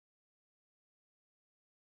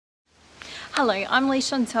Hello, I'm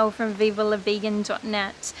Leigh-Chantelle from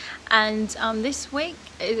VivaLaVegan.net, and this week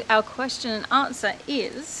our question and answer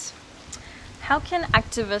is: how can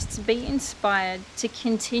activists be inspired to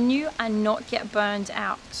continue and not get burned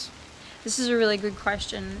out? This is a really good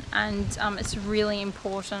question, and it's really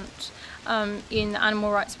important in the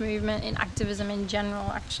animal rights movement, in activism in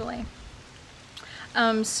general actually.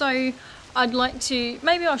 So I'd like to,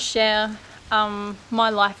 maybe I'll share my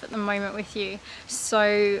life at the moment with you.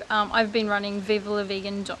 So I've been running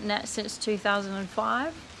VivaLaVegan.net since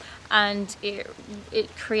 2005, and it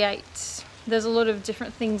creates, there's a lot of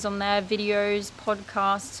different things on there: videos,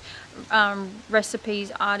 podcasts,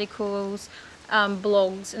 recipes, articles,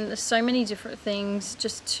 blogs, and there's so many different things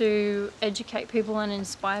just to educate people and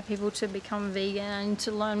inspire people to become vegan and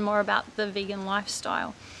to learn more about the vegan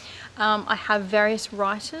lifestyle. I have various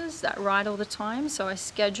writers that write all the time, so I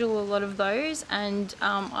schedule a lot of those, and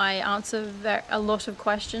I answer a lot of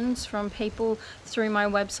questions from people through my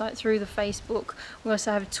website, through the Facebook. We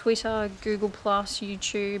also have Twitter, Google+,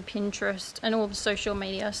 YouTube, Pinterest, and all the social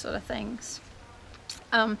media sort of things.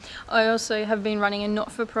 I also have been running a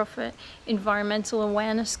not-for-profit environmental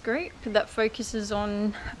awareness group that focuses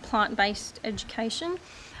on plant-based education.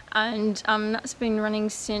 And that's been running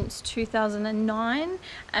since 2009,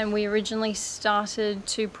 and we originally started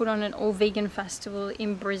to put on an all-vegan festival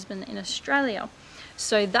in Brisbane in Australia.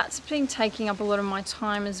 So that's been taking up a lot of my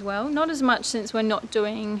time as well. Not as much since we're not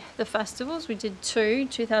doing the festivals. We did two,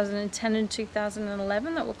 2010 and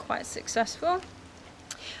 2011, that were quite successful.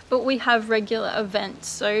 But we have regular events,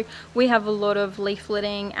 so we have a lot of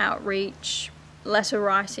leafleting, outreach, letter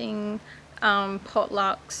writing,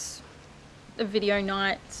 potlucks, video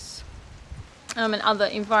nights, and other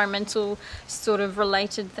environmental sort of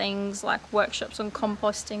related things like workshops on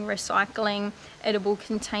composting, recycling, edible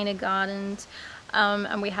container gardens,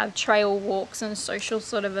 and we have trail walks and social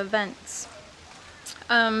sort of events.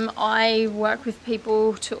 I work with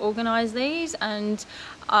people to organise these, and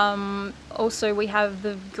also we have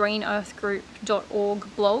the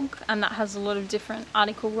greenearthgroup.org blog, and that has a lot of different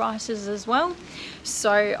article writers as well.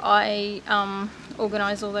 So I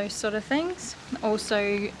organise all those sort of things.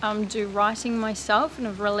 Also do writing myself, and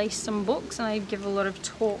I've released some books, and I give a lot of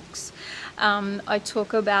talks. I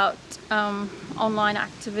talk about online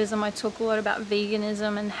activism, I talk a lot about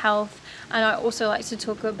veganism and health, and I also like to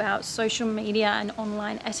talk about social media and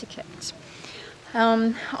online etiquette.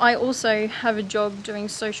 I also have a job doing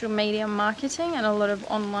social media marketing and a lot of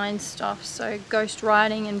online stuff, so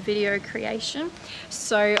ghostwriting and video creation.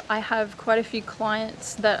 So I have quite a few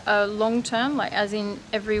clients that are long term, like as in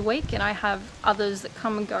every week, and I have others that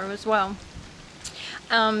come and go as well.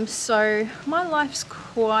 So my life's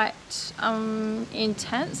quite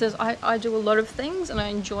intense. I do a lot of things and I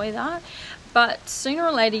enjoy that, but sooner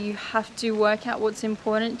or later you have to work out what's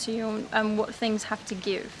important to you and what things have to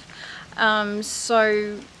give.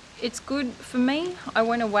 So it's good for me. I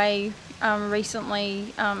went away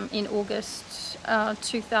recently in August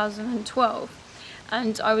 2012,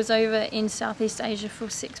 and I was over in Southeast Asia for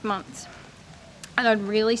 6 months, and I'd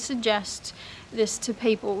really suggest this to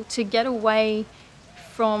people, to get away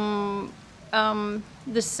from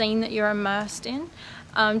the scene that you're immersed in,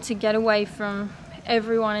 to get away from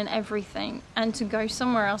everyone and everything, and to go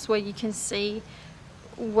somewhere else where you can see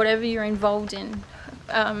whatever you're involved in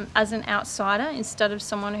as an outsider instead of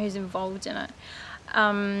someone who's involved in it,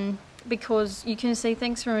 because you can see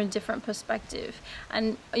things from a different perspective.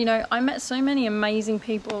 And you know, I met so many amazing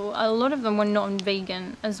people. A lot of them were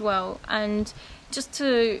non-vegan as well, and just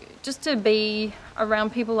to be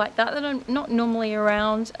around people like that I'm not normally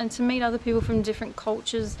around, and to meet other people from different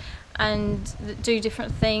cultures and that do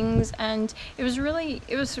different things, and it was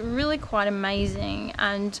really quite amazing,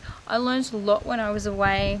 and I learned a lot when I was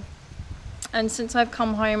away. And since I've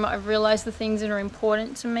come home, I've realised the things that are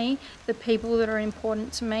important to me, the people that are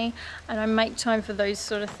important to me, and I make time for those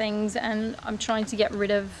sort of things, and I'm trying to get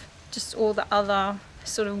rid of just all the other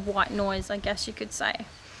sort of white noise, I guess you could say.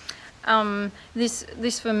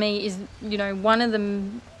 This for me is, you know, one of the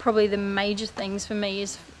probably the major things for me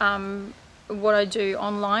is what I do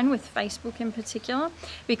online with Facebook in particular,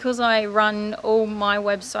 because I run all my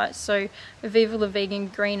websites, so Viva la Vegan,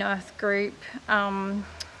 Green Earth Group,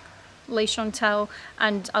 Leigh-Chantelle,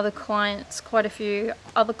 and other clients, quite a few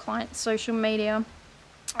other clients, social media.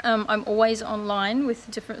 I'm always online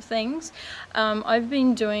with different things. I've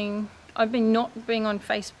been doing I've been not being on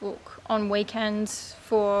Facebook on weekends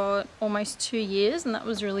for almost 2 years, and that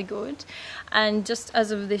was really good. And just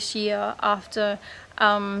as of this year, after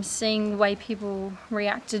seeing the way people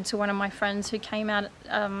reacted to one of my friends who came out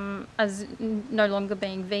as no longer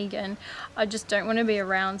being vegan, I just don't want to be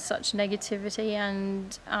around such negativity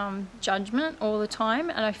and judgment all the time.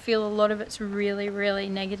 And I feel a lot of it's really, really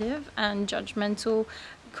negative and judgmental,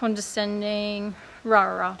 condescending, rah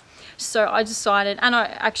rah. So I decided, and I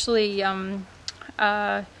actually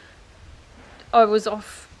I was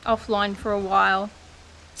offline for a while,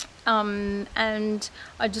 and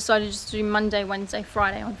I decided just to do Monday, Wednesday,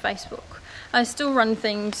 Friday on Facebook. I still run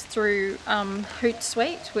things through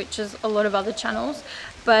Hootsuite, which is a lot of other channels,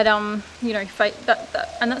 but you know,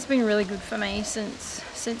 and that's been really good for me since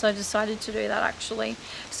I decided to do that, actually.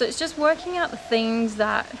 So it's just working out the things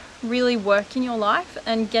that really work in your life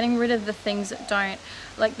and getting rid of the things that don't.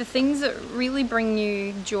 Like the things that really bring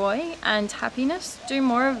you joy and happiness, do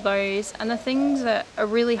more of those. And the things that are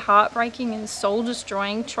really heartbreaking and soul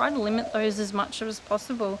destroying, try to limit those as much as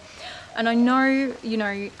possible. And I know, you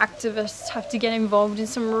know, activists have to get involved in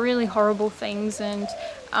some really horrible things, and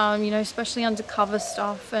you know, especially undercover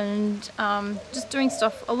stuff, and just doing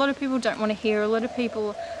stuff a lot of people don't want to hear. A lot of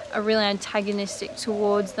people are really antagonistic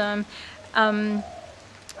towards them.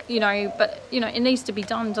 You know, but you know, it needs to be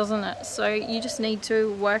done, doesn't it? So you just need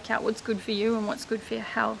to work out what's good for you and what's good for your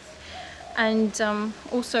health. And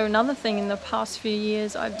also another thing in the past few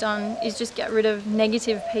years I've done is just get rid of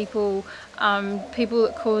negative people, people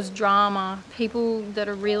that cause drama, people that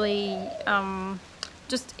are really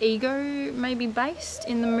just ego maybe based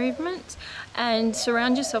in the movement, and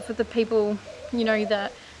surround yourself with the people, you know,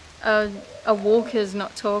 that are walkers,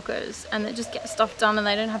 not talkers, and that just get stuff done, and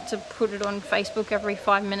they don't have to put it on Facebook every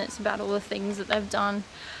 5 minutes about all the things that they've done.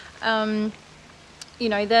 You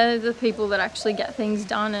know, they're the people that actually get things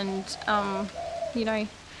done, and you know,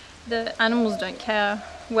 the animals don't care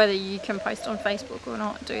whether you can post on Facebook or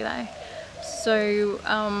not, do they? So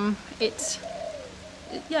it's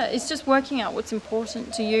just working out what's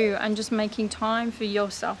important to you and just making time for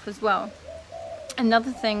yourself as well.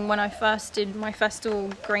 Another thing, when I first did my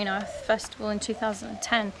festival, Green Earth Festival in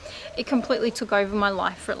 2010, it completely took over my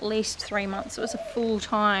life for at least 3 months. It was a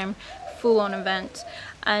full-time, full-on event.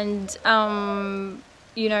 And,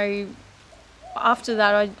 you know, after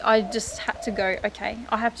that, I just had to go, okay,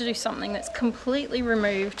 I have to do something that's completely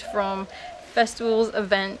removed from festivals,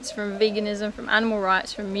 events, from veganism, from animal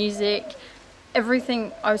rights, from music,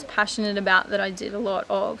 everything I was passionate about that I did a lot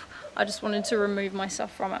of. I just wanted to remove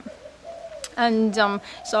myself from it. And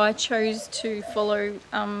so I chose to follow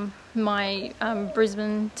my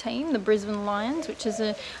Brisbane team, the Brisbane Lions, which is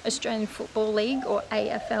an Australian Football League, or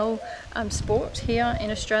AFL sport here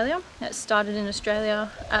in Australia. It started in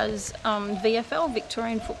Australia as VFL,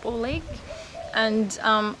 Victorian Football League, and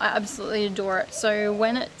I absolutely adore it. So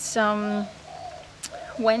when it's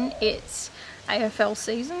AFL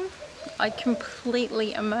season, I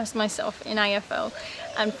completely immerse myself in AFL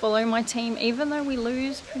and follow my team, even though we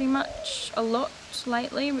lose pretty much a lot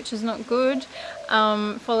lately, which is not good.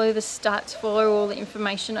 Follow the stats, follow all the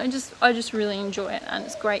information. I just really enjoy it, and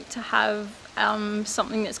it's great to have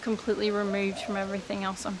something that's completely removed from everything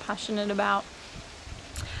else I'm passionate about.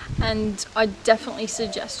 And I definitely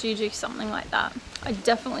suggest you do something like that. I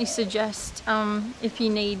definitely suggest if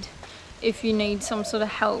you need some sort of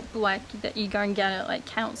help, like that you go and get it, like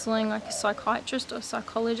counselling, like a psychiatrist or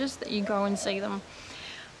psychologist, that you go and see them.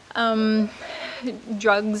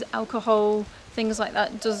 Drugs, alcohol, things like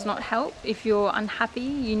that does not help. If you're unhappy,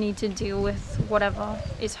 you need to deal with whatever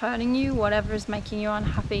is hurting you, whatever is making you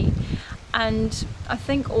unhappy. And I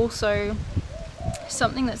think also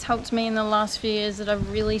something that's helped me in the last few years that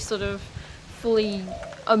I've really sort of fully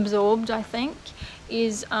absorbed, I think,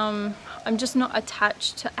 is I'm just not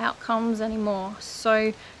attached to outcomes anymore.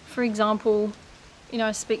 So, for example, you know,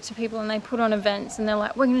 I speak to people and they put on events and they're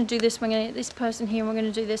like, we're going to do this, we're going to get this person here, we're going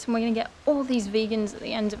to do this, and we're going to get all these vegans at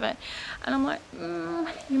the end of it. And I'm like,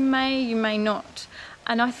 you may not.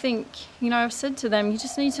 And I think, you know, I've said to them, you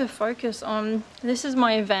just need to focus on, this is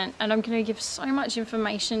my event and I'm going to give so much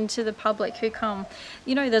information to the public who come.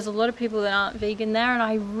 You know, there's a lot of people that aren't vegan there, and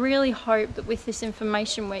I really hope that with this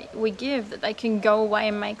information we give, that they can go away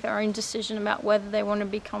and make their own decision about whether they want to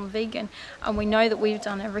become vegan. And we know that we've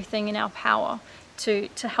done everything in our power to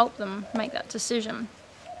help them make that decision.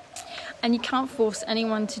 And you can't force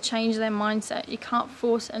anyone to change their mindset. You can't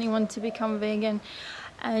force anyone to become vegan.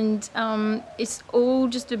 And it's all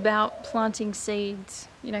just about planting seeds.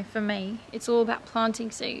 You know, for me, it's all about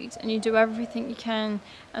planting seeds, and you do everything you can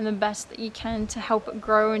and the best that you can to help it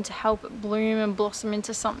grow and to help it bloom and blossom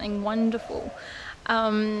into something wonderful.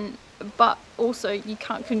 but also you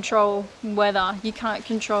can't control weather, you can't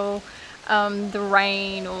control the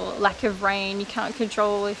rain or lack of rain, you can't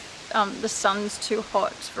control if the sun's too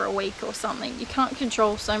hot for a week or something. You can't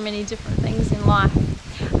control so many different things in life,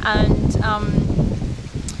 and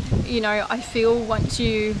you know, I feel once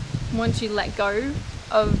you let go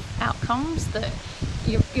of outcomes, that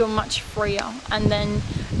you're much freer, and then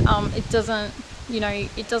it doesn't, you know,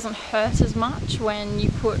 it doesn't hurt as much when you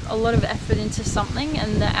put a lot of effort into something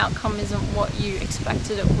and the outcome isn't what you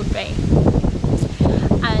expected it would be.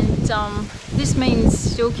 And this means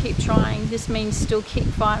still keep trying, this means still keep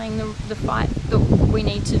fighting the fight that we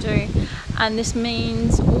need to do, and this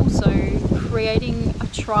means also creating a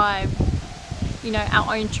tribe, you know,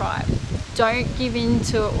 our own tribe. Don't give in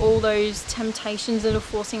to all those temptations that are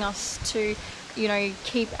forcing us to, you know,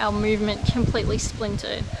 keep our movement completely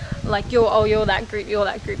splintered. Like you're that group, you're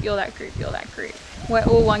that group, you're that group, you're that group. We're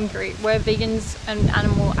all one group. We're vegans and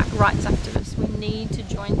animal rights activists. We need to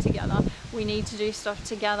join together. We need to do stuff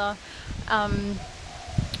together. And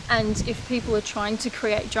if people are trying to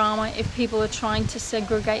create drama, if people are trying to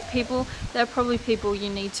segregate people, they're probably people you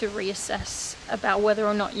need to reassess about whether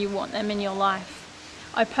or not you want them in your life.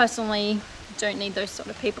 I personally don't need those sort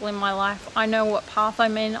of people in my life. I know what path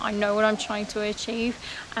I'm in, I know what I'm trying to achieve,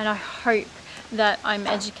 and I hope that I'm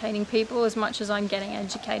educating people as much as I'm getting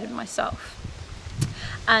educated myself.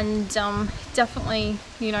 And definitely,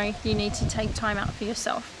 you know, you need to take time out for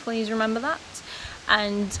yourself. Please remember that.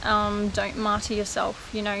 And don't martyr yourself.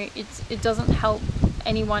 You know, it doesn't help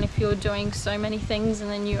anyone if you're doing so many things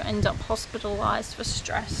and then you end up hospitalized for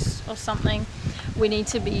stress or something. We need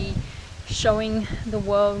to be showing the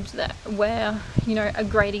world that we're, you know, a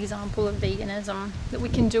great example of veganism, that we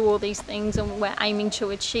can do all these things and we're aiming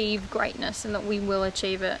to achieve greatness, and that we will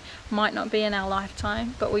achieve it. Might not be in our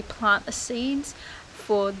lifetime, but we plant the seeds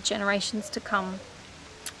for generations to come.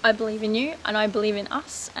 I believe in you, and I believe in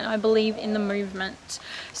us, and I believe in the movement.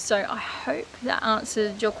 So I hope that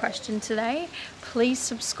answered your question today. Please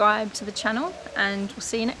subscribe to the channel, and we'll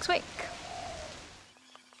see you next week.